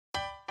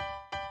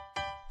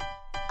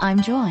I'm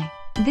joy.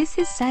 This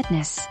is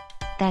sadness.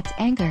 That's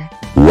anger.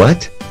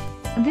 What?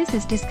 This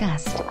is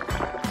disgust.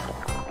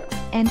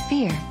 And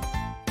fear.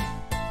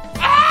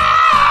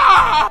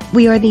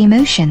 We are the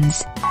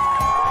emotions.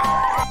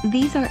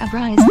 These are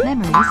Abri's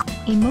memories.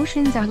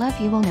 Emotions are love,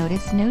 you will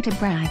notice, no to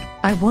brag.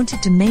 I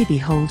wanted to maybe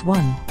hold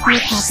one.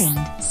 What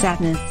happened?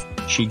 Sadness.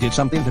 She did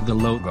something to the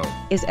logo.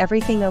 Is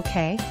everything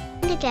okay?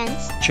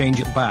 Against. Change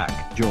it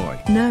back,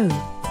 Joy. No.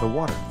 The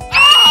water.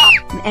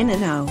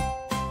 No.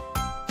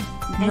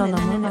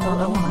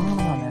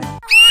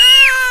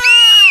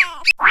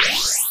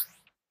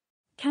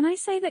 Can I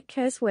say that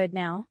curse word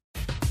now?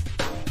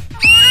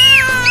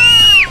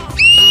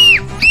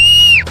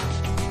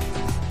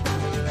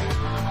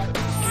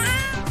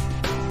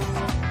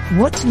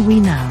 What do we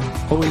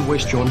now? Oh, we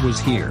wish Joel was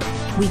here.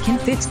 We can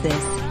fix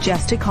this.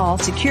 Just to call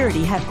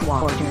security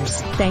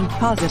headquarters. Think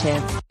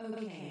positive.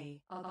 Okay,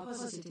 I'll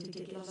positive to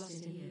get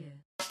lost in here.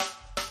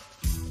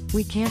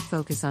 We can't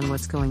focus on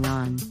what's going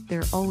on.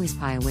 There always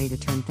be a way to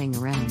turn thing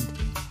around.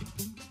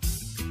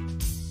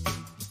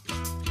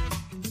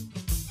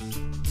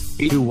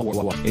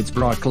 It's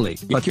broccoli.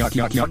 Yuck, yuck,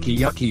 yuck, yucky,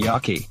 yucky,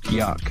 yucky,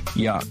 yuck,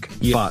 yuck,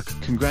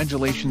 yuck.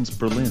 Congratulations,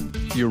 Berlin.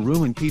 You're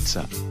ruined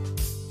pizza.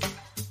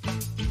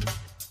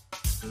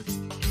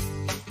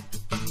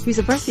 Who's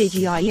a birthday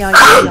GI?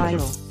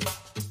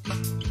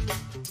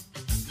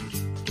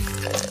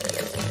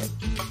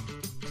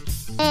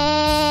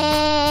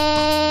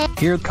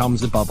 Here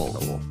comes the bubble.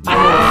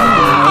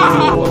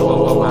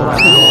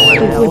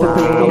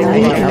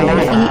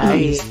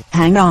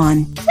 Hang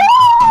on.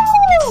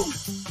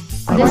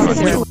 This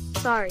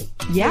is sorry.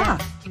 Yeah.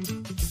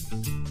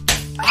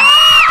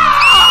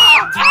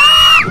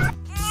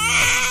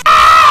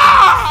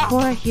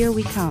 Cora, here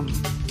we come.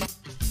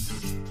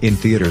 In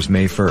theaters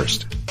May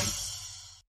 1st.